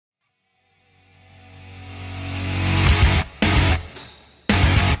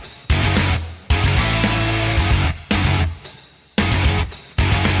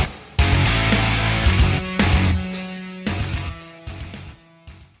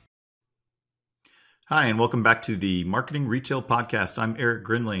Hi, and welcome back to the Marketing Retail Podcast. I'm Eric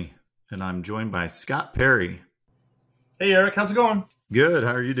Grindley, and I'm joined by Scott Perry. Hey, Eric, how's it going? Good.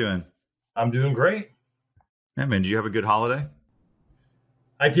 How are you doing? I'm doing great. Yeah, man, did you have a good holiday?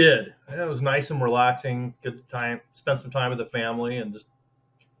 I did. It was nice and relaxing. Good time. Spent some time with the family and just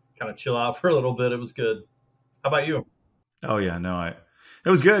kind of chill out for a little bit. It was good. How about you? Oh, yeah, no, it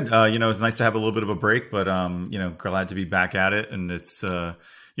was good. It's nice to have a little bit of a break, but glad to be back at it. And it's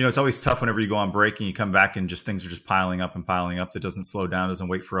always tough whenever you go on break and you come back and just things are just piling up and piling up. That doesn't slow down, doesn't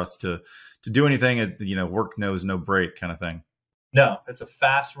wait for us to do anything. Work knows no break kind of thing. No, it's a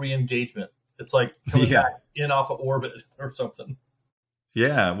fast re-engagement. It's like coming back in off of orbit or something.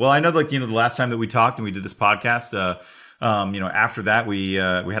 Yeah. Well, I know, the last time that we talked and we did this podcast, after that, we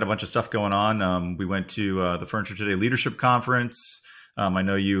had a bunch of stuff going on. We went to the Furniture Today Leadership Conference. I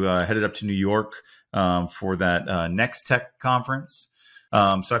know you headed up to New York for that Next Tech conference.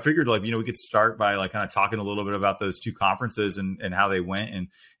 So I figured we could start by kind of talking a little bit about those two conferences and how they went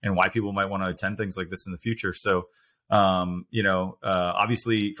and why people might want to attend things like this in the future. So,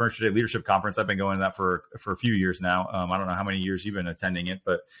 obviously Furniture Today Leadership Conference, I've been going to that for a few years now. I don't know how many years you've been attending it,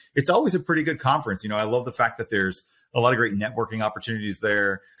 but it's always a pretty good conference. I love the fact that there's a lot of great networking opportunities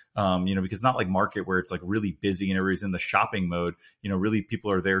there. Because not like market where it's really busy and everybody's in the shopping mode, really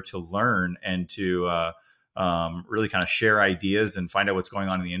people are there to learn and to, really kind of share ideas and find out what's going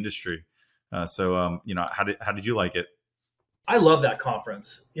on in the industry. How did you like it? I love that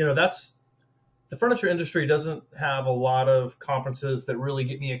conference. The furniture industry doesn't have a lot of conferences that really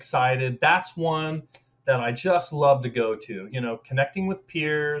get me excited. That's one that I just love to go to, connecting with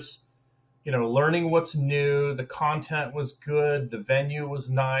peers, learning what's new. The content was good. The venue was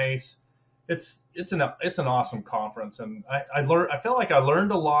nice. It's an awesome conference. And I felt like I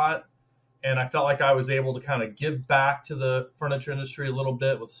learned a lot, and I felt like I was able to kind of give back to the furniture industry a little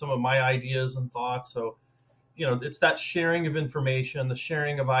bit with some of my ideas and thoughts. So, it's that sharing of information, the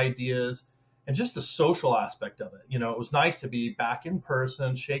sharing of ideas, and just the social aspect of it. It was nice to be back in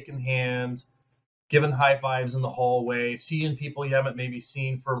person, shaking hands, giving high fives in the hallway, seeing people you haven't maybe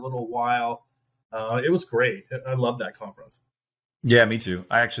seen for a little while. It was great. I love that conference. Yeah, me too.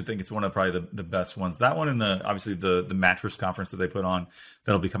 I actually think it's one of probably the best ones. That one and obviously the mattress conference that they put on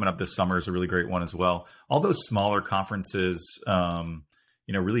that'll be coming up this summer is a really great one as well. All those smaller conferences,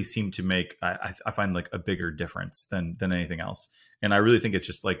 really seem to make, I find a bigger difference than anything else. And I really think it's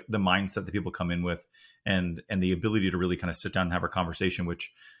just the mindset that people come in with and the ability to really kind of sit down and have a conversation,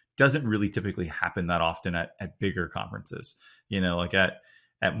 which doesn't really typically happen that often at bigger conferences.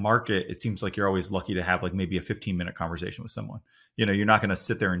 At market, it seems like you're always lucky to have maybe a 15-minute conversation with someone. You're not going to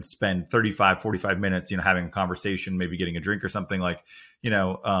sit there and spend 35, 45 minutes, having a conversation, maybe getting a drink or something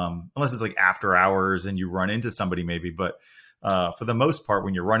unless it's after hours and you run into somebody maybe. But for the most part,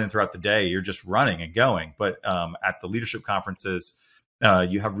 when you're running throughout the day, you're just running and going. But at the leadership conferences,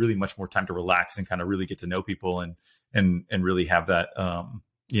 you have really much more time to relax and kind of really get to know people and really have that,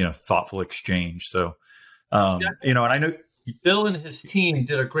 thoughtful exchange. So, and I know Bill and his team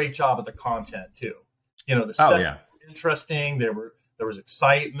did a great job of the content too. The sessions were interesting. There was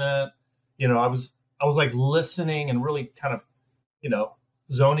excitement. I was listening and really kind of,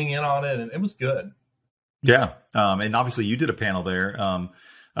 zoning in on it, and it was good. Yeah. And obviously you did a panel there,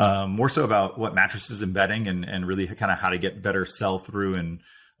 more so about what mattresses embedding and really kind of how to get better sell through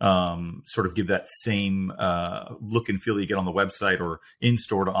and sort of give that same look and feel that you get on the website or in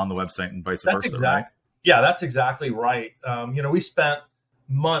store to on the website and vice versa. Right? Yeah, that's exactly right. We spent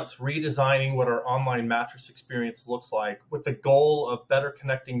months redesigning what our online mattress experience looks like with the goal of better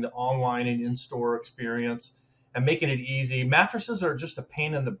connecting the online and in-store experience and making it easy. Mattresses are just a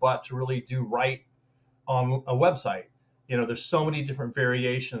pain in the butt to really do right on a website. There's so many different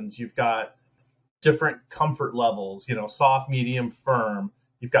variations. You've got different comfort levels, soft, medium, firm.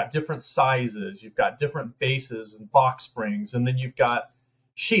 You've got different sizes. You've got different bases and box springs. And then you've got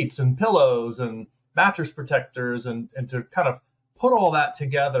sheets and pillows and mattress protectors, and to kind of put all that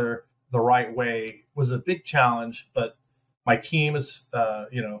together the right way was a big challenge. But my team is,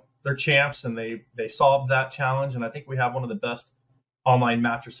 they're champs, and they solved that challenge. And I think we have one of the best online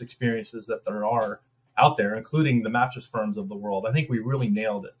mattress experiences that there are out there, including the mattress firms of the world. I think we really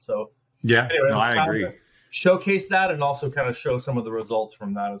nailed it. So yeah, anyway, no, I agree. Showcase that and also kind of show some of the results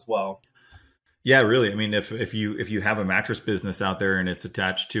from that as well. Yeah, really. I mean, if you have a mattress business out there and it's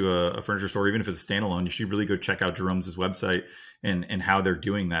attached to a furniture store, even if it's standalone, you should really go check out Jerome's website and how they're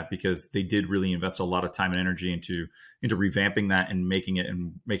doing that, because they did really invest a lot of time and energy into revamping that and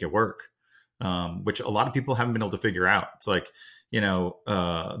make it work, which a lot of people haven't been able to figure out. It's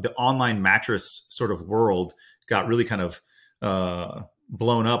the online mattress sort of world got really kind of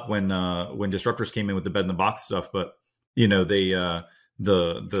blown up when disruptors came in with the bed in the box stuff, but they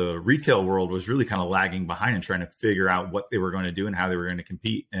the retail world was really kind of lagging behind and trying to figure out what they were going to do and how they were going to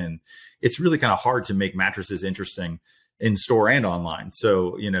compete. And it's really kind of hard to make mattresses interesting in store and online.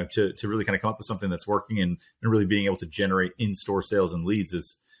 So, to really kind of come up with something that's working and really being able to generate in-store sales and leads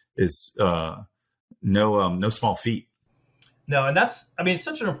is no small feat. No, and it's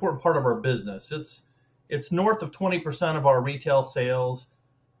such an important part of our business. It's north of 20% of our retail sales.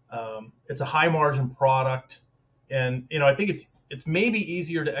 It's a high margin product. And, I think it's maybe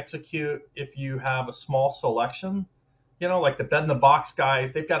easier to execute if you have a small selection, like the bed in the box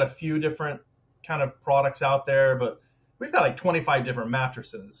guys, they've got a few different kind of products out there, but we've got like 25 different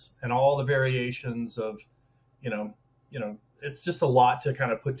mattresses and all the variations of, it's just a lot to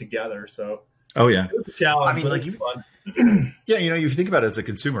kind of put together. So, oh yeah, challenge. You think about it as a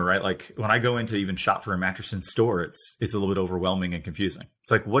consumer, right? Like when I go in to even shop for a mattress in store, it's a little bit overwhelming and confusing.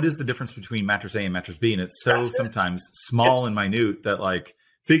 It's like, what is the difference between mattress A and mattress B? And it's so sometimes small and minute that like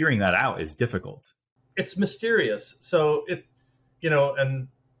figuring that out is difficult. It's mysterious. So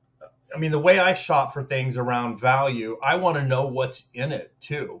the way I shop for things around value, I want to know what's in it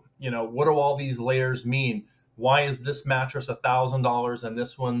too. What do all these layers mean? Why is this mattress $1,000 and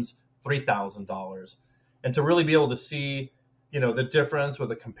this one's $3,000? And to really be able to see, the difference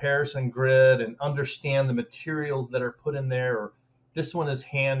with a comparison grid and understand the materials that are put in there, or this one is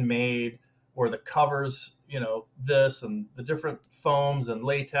handmade, or the covers, this and the different foams and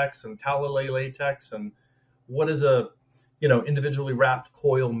latex and Talalay latex, and what does a, individually wrapped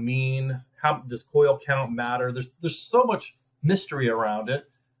coil mean? How does coil count matter? There's so much mystery around it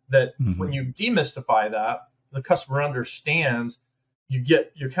that when you demystify that, the customer understands.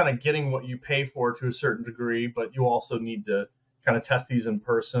 You're kind of getting what you pay for to a certain degree, but you also need to kind of test these in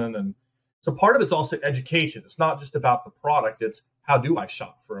person. And so part of it's also education. It's not just about the product. It's how do I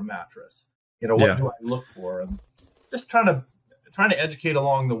shop for a mattress? What do I look for? And just trying to educate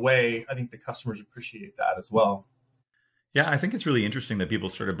along the way. I think the customers appreciate that as well. Yeah, I think it's really interesting that people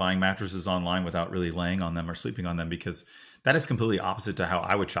started buying mattresses online without really laying on them or sleeping on them, because that is completely opposite to how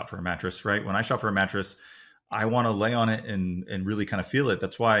I would shop for a mattress, right? When I shop for a mattress, I want to lay on it and really kind of feel it.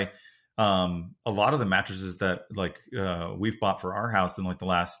 That's why a lot of the mattresses that we've bought for our house in like the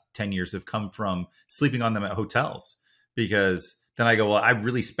last 10 years have come from sleeping on them at hotels, because then I go, well, I've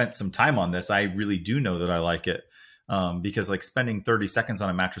really spent some time on this. I really do know that I like it. Because like spending 30 seconds on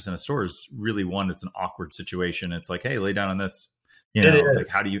a mattress in a store is really it's an awkward situation. It's like, hey, lay down on this, like,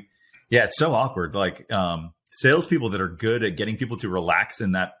 how do you, it's so awkward. Like, salespeople that are good at getting people to relax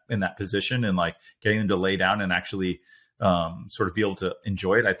in that position and like getting them to lay down and actually, sort of be able to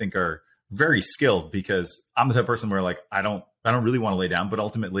enjoy it, I think are very skilled, because I'm the type of person where like, I don't really want to lay down, but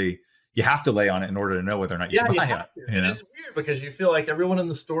ultimately you have to lay on it in order to know whether or not you should buy it. And it's weird because you feel like everyone in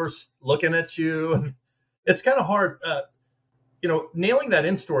the store's looking at you, and it's kind of hard, nailing that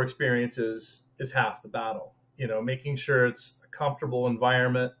in-store experience is half the battle, making sure it's a comfortable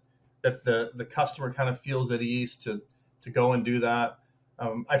environment that the customer kind of feels at ease to go and do that.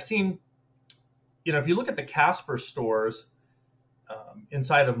 I've seen, if you look at the Casper stores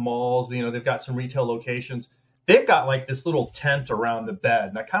inside of malls, they've got some retail locations. They've got like this little tent around the bed,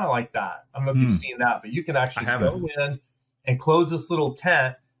 and I kind of like that. I don't know if you've seen that, but you can actually go in and close this little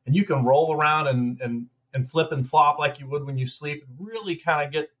tent, and you can roll around and flip and flop like you would when you sleep, and really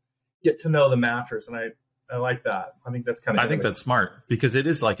kind of get to know the mattress. And I like that. I think that's I think that's smart, because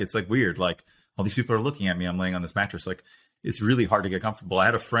it's like weird. Like all these people are looking at me. I'm laying on this mattress. Like it's really hard to get comfortable. I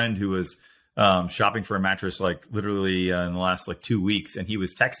had a friend who was shopping for a mattress, like literally in the last like 2 weeks. And he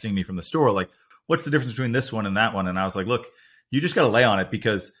was texting me from the store, like, what's the difference between this one and that one? And I was like, look, you just got to lay on it,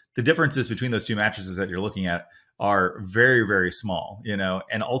 because the differences between those two mattresses that you're looking at are very, very small,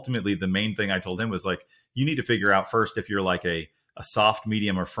 and ultimately the main thing I told him was like, you need to figure out first if you're like a soft,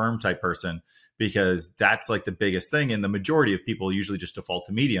 medium, or firm type person, because that's like the biggest thing. And the majority of people usually just default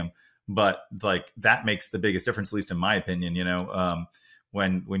to medium, but like that makes the biggest difference, at least in my opinion,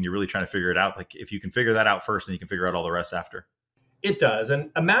 when you're really trying to figure it out. Like if you can figure that out first, then you can figure out all the rest after. It does.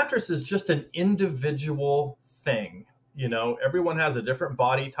 And a mattress is just an individual thing. Everyone has a different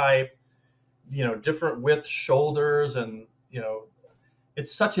body type, different width shoulders, and,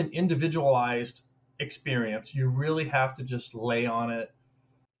 it's such an individualized experience. You really have to just lay on it,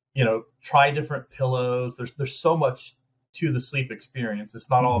 try different pillows. There's so much to the sleep experience. It's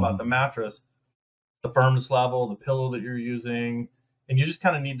not all about the mattress, the firmness level, the pillow that you're using, and you just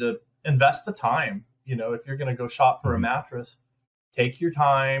kind of need to invest the time. If you're going to go shop for a mattress, take your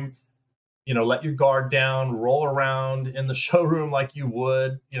time, let your guard down, roll around in the showroom like you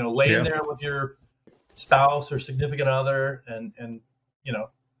would, lay in there with your spouse or significant other, and you know,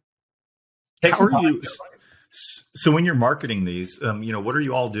 take How some are time. you? So when you're marketing these, what are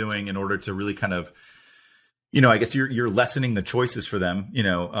you all doing in order to really kind of, I guess you're lessening the choices for them,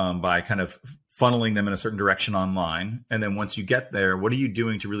 by kind of funneling them in a certain direction online. And then once you get there, what are you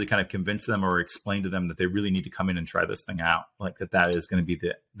doing to really kind of convince them or explain to them that they really need to come in and try this thing out? Like that is going to be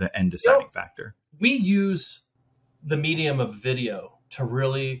the end deciding factor. We use the medium of video to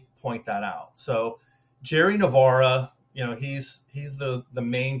really point that out. So Jerry Navarra, he's the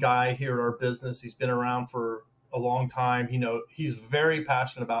main guy here at our business. He's been around for a long time. He's very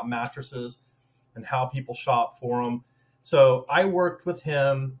passionate about mattresses and how people shop for them. So I worked with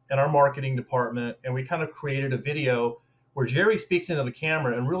him in our marketing department, and we kind of created a video where Jerry speaks into the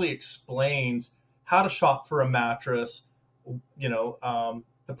camera and really explains how to shop for a mattress,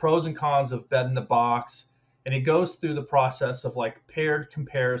 the pros and cons of bed in the box. And he goes through the process of like paired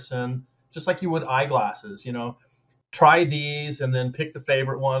comparison, just like you would eyeglasses, try these and then pick the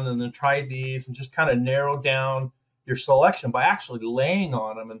favorite one and then try these and just kind of narrow down your selection by actually laying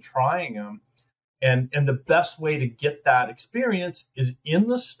on them and trying them. And the best way to get that experience is in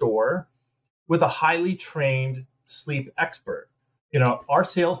the store with a highly trained sleep expert. Our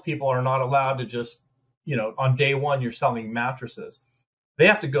salespeople are not allowed to just, on day one, you're selling mattresses. They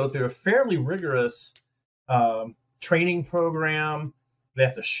have to go through a fairly rigorous training program. They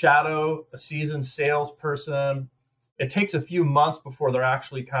have to shadow a seasoned salesperson. It takes a few months before they're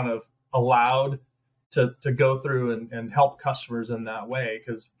actually kind of allowed to go through and help customers in that way,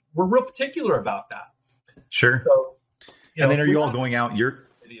 because we're real particular about that. Sure. So, and then are you all going out?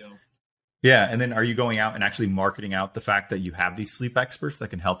 Yeah. And then are you going out and actually marketing out the fact that you have these sleep experts that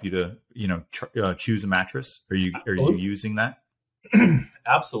can help you to, choose a mattress? Are you using that?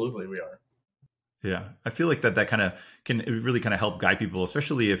 Absolutely, we are. Yeah. I feel like that kind of can really kind of help guide people,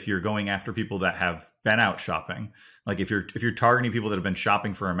 especially if you're going after people that have been out shopping. Like if you're targeting people that have been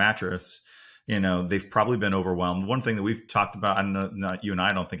shopping for a mattress, they've probably been overwhelmed. One thing that we've talked about, I don't know, not you and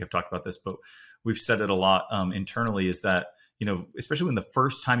I don't think have talked about this, but we've said it a lot internally, is that, especially when the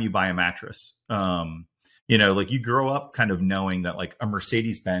first time you buy a mattress, like you grow up kind of knowing that like a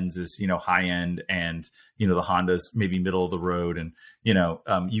Mercedes-Benz is, high end and, the Honda's maybe middle of the road. And,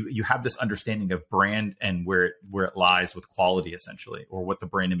 you have this understanding of brand and where it lies with quality, essentially, or what the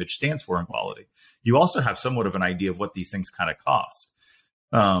brand image stands for in quality. You also have somewhat of an idea of what these things kind of cost.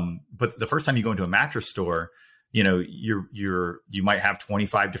 But the first time you go into a mattress store, you might have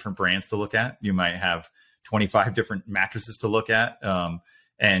 25 different brands to look at. You might have 25 different mattresses to look at.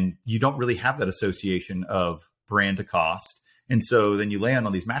 And you don't really have that association of brand to cost. And so then you lay on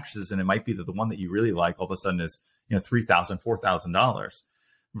all these mattresses, and it might be that the one that you really like all of a sudden is, $3,000, $4,000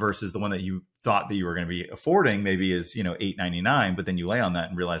 versus the one that you thought that you were going to be affording maybe is, $899. But then you lay on that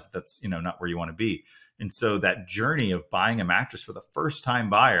and realize that that's, not where you want to be. And so that journey of buying a mattress for the first time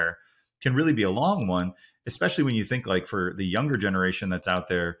buyer can really be a long one, especially when you think like for the younger generation that's out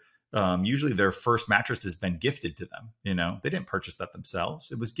there. Usually their first mattress has been gifted to them. They didn't purchase that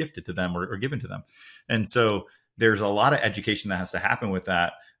themselves. It was gifted to them or given to them. And so there's a lot of education that has to happen with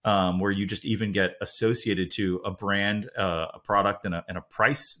that, where you just even get associated to a brand, a product and a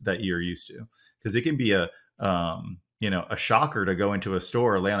price that you're used to. Because it can be a shocker to go into a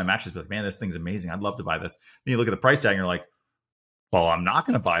store, lay on a mattress, and be like, man, this thing's amazing. I'd love to buy this. Then you look at the price tag and you're like, well, I'm not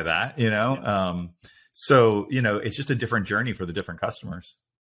going to buy that, So, it's just a different journey for the different customers.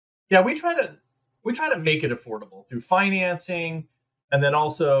 Yeah, we try to make it affordable through financing, and then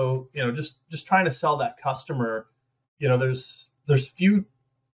also, just trying to sell that customer. There's few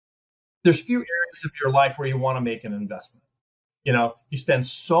areas of your life where you want to make an investment. You spend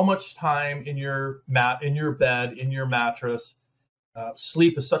so much time in your bed, in your mattress.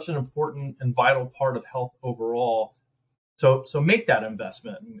 Sleep is such an important and vital part of health overall. So make that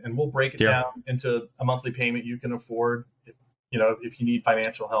investment, and we'll break it down into a monthly payment you can afford. If you need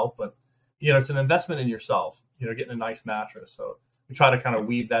financial help, but it's an investment in yourself, getting a nice mattress. So we try to kind of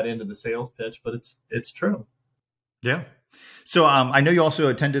weave that into the sales pitch, but it's true. Yeah. So I know you also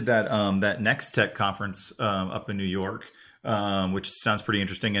attended that Next Tech conference up in New York, which sounds pretty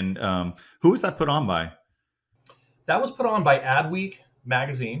interesting. And who was that put on by? That was put on by Adweek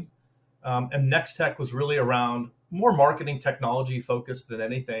magazine, and Next Tech was really around more marketing technology focused than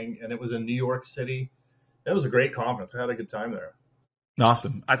anything, and it was in New York City. It was a great conference. I had a good time there.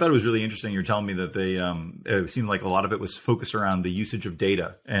 Awesome. I thought it was really interesting. You're telling me that they, it seemed like a lot of it was focused around the usage of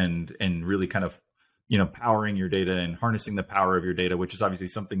data and really kind of, powering your data and harnessing the power of your data, which is obviously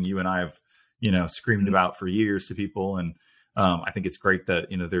something you and I have, screamed about for years to people. And I think it's great that,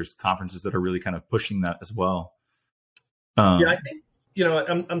 there's conferences that are really kind of pushing that as well. I think,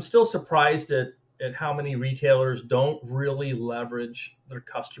 I'm still surprised at at how many retailers don't really leverage their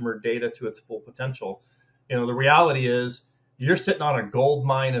customer data to its full potential. The reality is you're sitting on a gold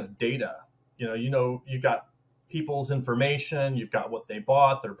mine of data. You've got people's information, you've got what they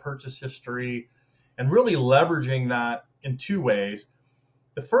bought, their purchase history, and really leveraging that in two ways.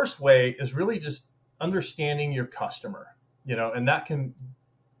 The first way is really just understanding your customer, and that can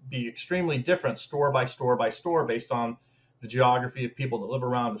be extremely different store by store by store based on the geography of people that live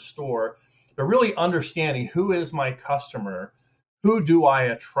around a store. But really understanding who is my customer, who do I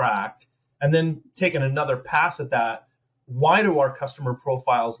attract, and then taking another pass at that. Why do our customer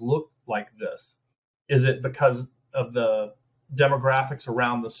profiles look like this? Is it because of the demographics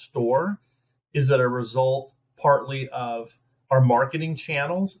around the store? Is it a result partly of our marketing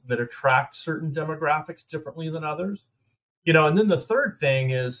channels that attract certain demographics differently than others? And then the third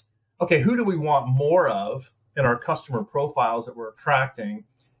thing is, okay, who do we want more of in our customer profiles that we're attracting,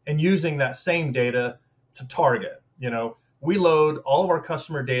 and using that same data to target? We load all of our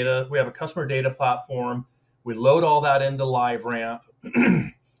customer data. We have a customer data platform. We load all that into LiveRamp.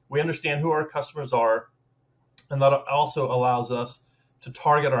 We understand who our customers are, and that also allows us to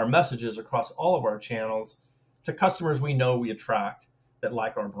target our messages across all of our channels to customers we know we attract that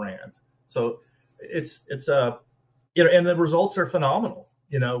like our brand. So it's and the results are phenomenal.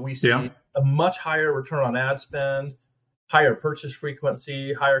 We see a much higher return on ad spend, higher purchase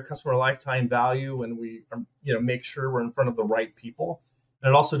frequency, higher customer lifetime value when we make sure we're in front of the right people. And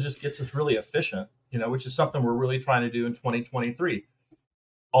it also just gets us really efficient, which is something we're really trying to do in 2023.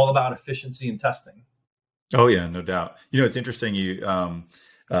 All about efficiency and testing. Oh yeah, no doubt. It's interesting. You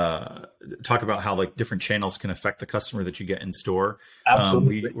talk about how like different channels can affect the customer that you get in store.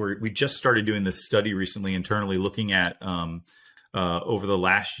 Absolutely. We just started doing this study recently internally, looking at over the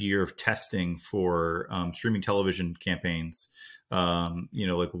last year of testing for streaming television campaigns.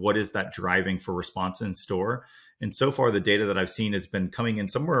 Like what is that driving for response in store? And so far, the data that I've seen has been coming in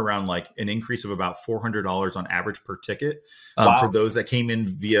somewhere around like an increase of about $400 on average per ticket for those that came in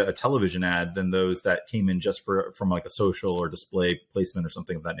via a television ad than those that came in just from like a social or display placement or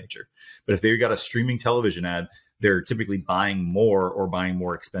something of that nature. But if they got a streaming television ad, they're typically buying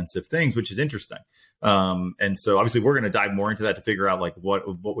more expensive things, which is interesting. And so obviously we're going to dive more into that to figure out like what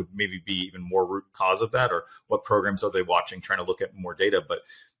would maybe be even more root cause of that, or what programs are they watching, trying to look at more data. But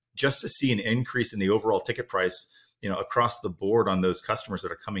just to see an increase in the overall ticket price, across the board on those customers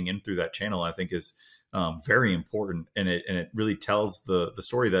that are coming in through that channel, I think is very important. And it really tells the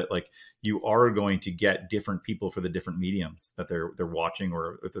story that like you are going to get different people for the different mediums that they're watching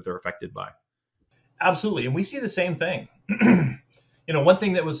or that they're affected by. Absolutely. And we see the same thing. One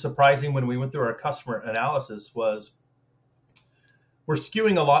thing that was surprising when we went through our customer analysis was we're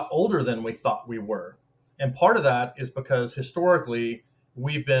skewing a lot older than we thought we were. And part of that is because historically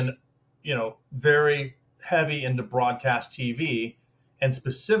we've been, very heavy into broadcast TV, and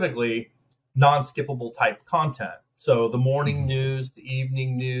specifically non-skippable type content. So the morning news, the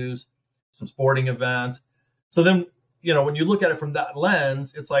evening news, some sporting events. So then, when you look at it from that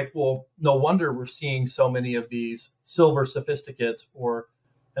lens, it's like, well, no wonder we're seeing so many of these silver sophisticates or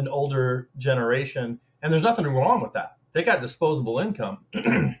an older generation. And there's nothing wrong with that. They got disposable income.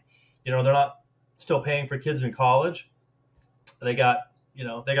 They're not still paying for kids in college. They got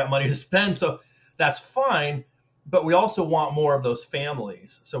money to spend. So that's fine. But we also want more of those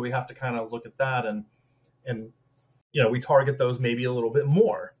families. So we have to kind of look at that and we target those maybe a little bit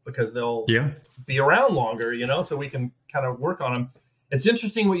more because they'll be around longer, so we can kind of work on them. It's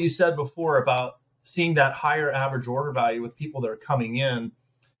interesting what you said before about seeing that higher average order value with people that are coming in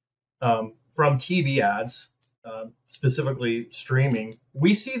from TV ads, specifically streaming.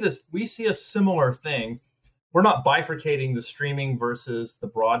 We see a similar thing. We're not bifurcating the streaming versus the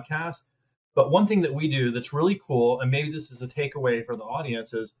broadcast, but one thing that we do that's really cool, and maybe this is a takeaway for the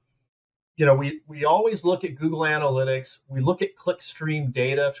audience, is we always look at Google Analytics. We look at clickstream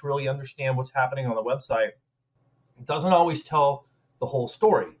data to really understand what's happening on the website. It doesn't always tell the whole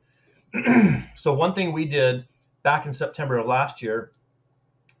story. So one thing we did back in September of last year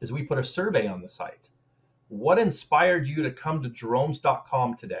is we put a survey on the site. What inspired you to come to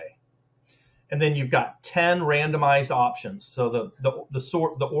Jerome's.com today? And then you've got 10 randomized options. So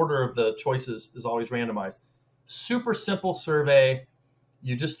the order of the choices is always randomized. Super simple survey.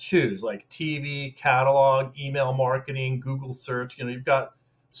 You just choose like TV, catalog, email marketing, Google search. You've got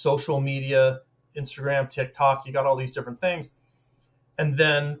social media, Instagram, TikTok. You got all these different things. And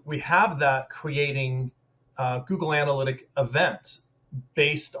then we have that creating Google Analytic events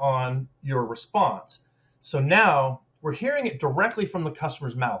based on your response. So now we're hearing it directly from the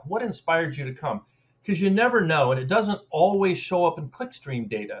customer's mouth. What inspired you to come? Because you never know, and it doesn't always show up in clickstream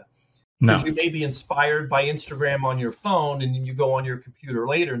data. because No. you may be inspired by Instagram on your phone and then you go on your computer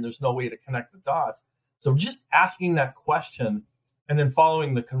later and there's no way to connect the dots. So just asking that question and then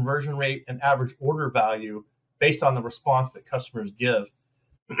following the conversion rate and average order value based on the response that customers give,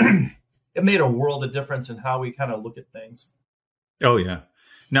 it made a world of difference in how we kind of look at things. Oh, yeah.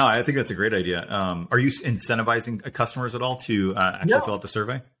 No, I think that's a great idea. Are you incentivizing customers at all to actually fill out the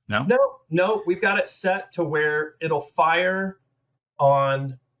survey? No? No. We've got it set to where it'll fire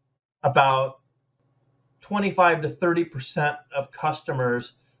on about 25 to 30% of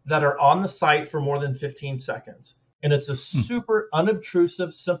customers that are on the site for more than 15 seconds. And it's a super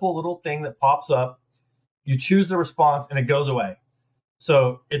unobtrusive, simple little thing that pops up. You choose the response and it goes away.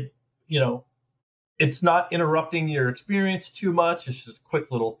 So it's not interrupting your experience too much. It's just a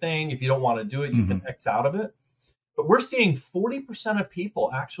quick little thing. If you don't want to do it, you can X out of it. But we're seeing 40% of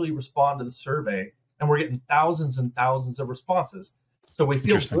people actually respond to the survey, and we're getting thousands and thousands of responses. So we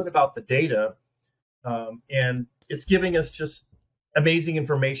feel good about the data, and it's giving us just amazing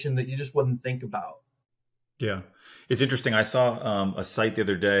information that you just wouldn't think about. Yeah. It's interesting. I saw a site the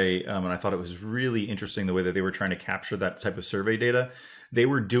other day, and I thought it was really interesting the way that they were trying to capture that type of survey data. They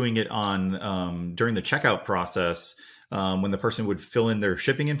were doing it on during the checkout process when the person would fill in their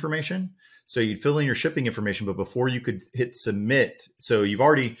shipping information. So you'd fill in your shipping information, but before you could hit submit, so you've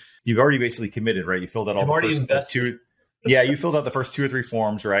already basically committed, right? You filled out all the first two. Yeah, you filled out the first 2 or 3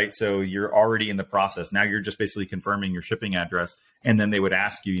 forms, right? So you're already in the process. Now you're just basically confirming your shipping address. And then they would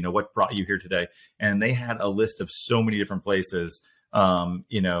ask you, what brought you here today? And they had a list of so many different places, and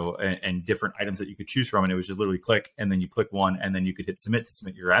different items that you could choose from. And it was just literally click, and then you click one, and then you could hit submit to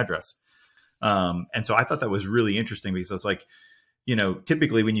submit your address. And so I thought that was really interesting because it's like,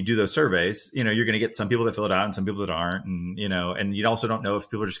 typically when you do those surveys, you're going to get some people that fill it out and some people that aren't. And, and you also don't know if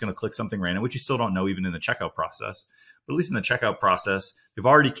people are just going to click something random, which you still don't know even in the checkout process. But at least in the checkout process, they've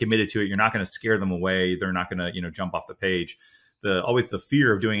already committed to it. You're not going to scare them away. They're not going to, jump off the page. Always the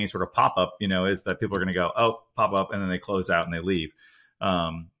fear of doing any sort of pop-up, is that people are going to go, oh, pop up, and then they close out and they leave.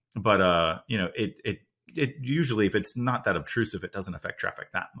 It usually, if it's not that obtrusive, it doesn't affect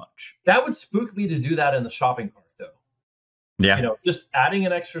traffic that much. That would spook me to do that in the shopping cart, though. Yeah. Just adding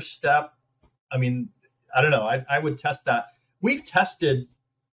an extra step. I mean, I don't know. I would test that. We've tested,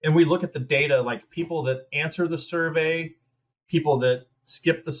 and we look at the data, like people that answer the survey, people that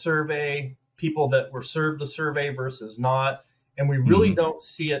skip the survey, people that were served the survey versus not. And we really don't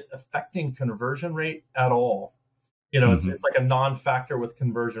see it affecting conversion rate at all. It's like a non-factor with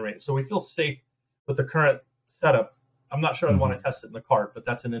conversion rate. So we feel safe with the current setup. I'm not sure I'd want to test it in the cart, but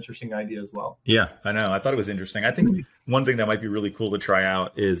that's an interesting idea as well. Yeah, I know. I thought it was interesting. I think one thing that might be really cool to try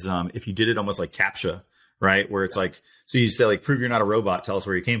out is if you did it almost like CAPTCHA, right? Where it's like, so you say like, prove you're not a robot, tell us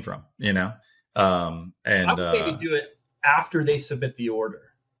where you came from, and I would maybe do it after they submit the order.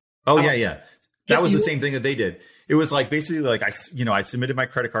 Oh, yeah. That was the same thing that they did. It was like basically like I submitted my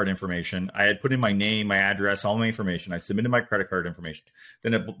credit card information. I had put in my name, my address, all my information. I submitted my credit card information.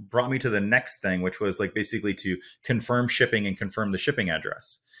 Then it brought me to the next thing, which was like basically to confirm shipping and confirm the shipping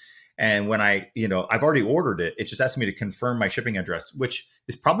address. And when I've already ordered it, it just asked me to confirm my shipping address, which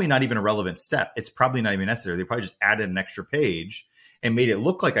is probably not even a relevant step. It's probably not even necessary. They probably just added an extra page and made it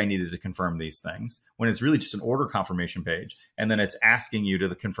look like I needed to confirm these things when it's really just an order confirmation page. And then it's asking you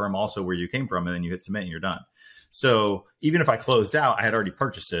to confirm also where you came from, and then you hit submit and you're done. So even if I closed out, I had already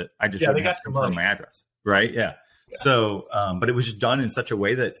purchased it. I just wouldn't have to confirm my address. Right. Yeah. So, but it was just done in such a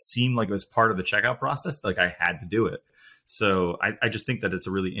way that it seemed like it was part of the checkout process. Like I had to do it. So I just think that it's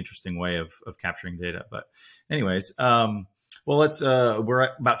a really interesting way of capturing data. But anyways, well, we're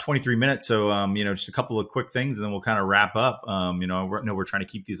at about 23 minutes. So, just a couple of quick things and then we'll kind of wrap up. We're trying to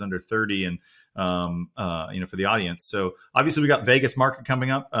keep these under 30 and, for the audience. So obviously we got Vegas market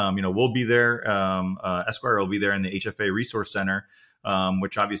coming up. We'll be there. Esquire will be there in the HFA Resource Center,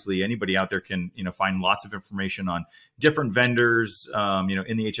 which obviously anybody out there can, find lots of information on different vendors,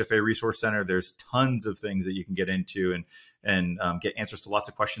 in the HFA Resource Center. There's tons of things that you can get into and get answers to lots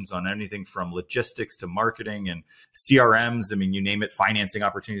of questions on anything from logistics to marketing and CRMs. I mean, you name it, financing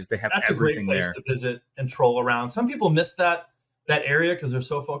opportunities. They have everything there. That's a great place to visit and troll around. Some people miss that area because they're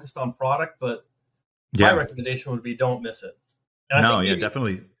so focused on product, but my recommendation would be don't miss it. And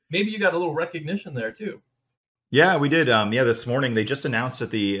definitely. Maybe you got a little recognition there too. Yeah, we did. This morning they just announced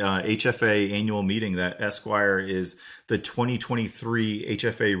at the HFA annual meeting that Esquire is the 2023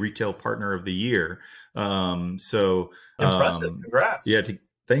 HFA Retail Partner of the Year. Impressive. Congrats.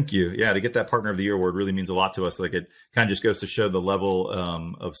 Thank you. Yeah, to get that Partner of the Year award really means a lot to us. Like it kind of just goes to show the level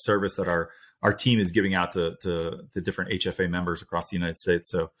of service that our team is giving out to the different HFA members across the United States.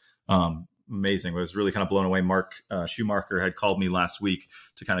 So amazing. I was really kind of blown away. Mark Schumacher had called me last week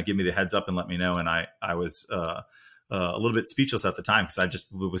to kind of give me the heads up and let me know. And I was a little bit speechless at the time because it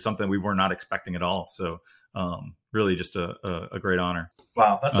was something we were not expecting at all. So really just a great honor.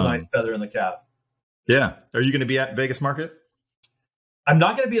 Wow. That's a nice feather in the cap. Yeah. Are you going to be at Vegas Market? I'm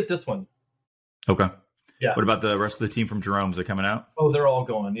not going to be at this one. Okay. Yeah. What about the rest of the team from Jerome's? Are they coming out? Oh, they're all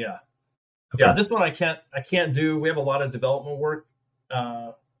going. Yeah. Okay. Yeah. This one I can't do. We have a lot of development work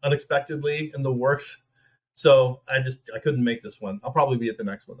unexpectedly in the works. So I couldn't make this one. I'll probably be at the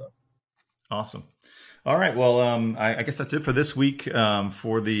next one though. Awesome. All right. Well, I guess that's it for this week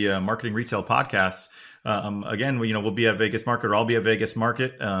for the Marketing Retail Podcast. Again, we'll be at Vegas Market, or I'll be at Vegas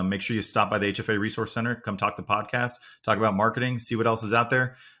Market. Make sure you stop by the HFA Resource Center, come talk the podcast, talk about marketing, see what else is out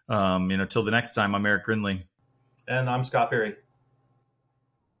there. Till the next time, I'm Eric Grindley. And I'm Scott Perry.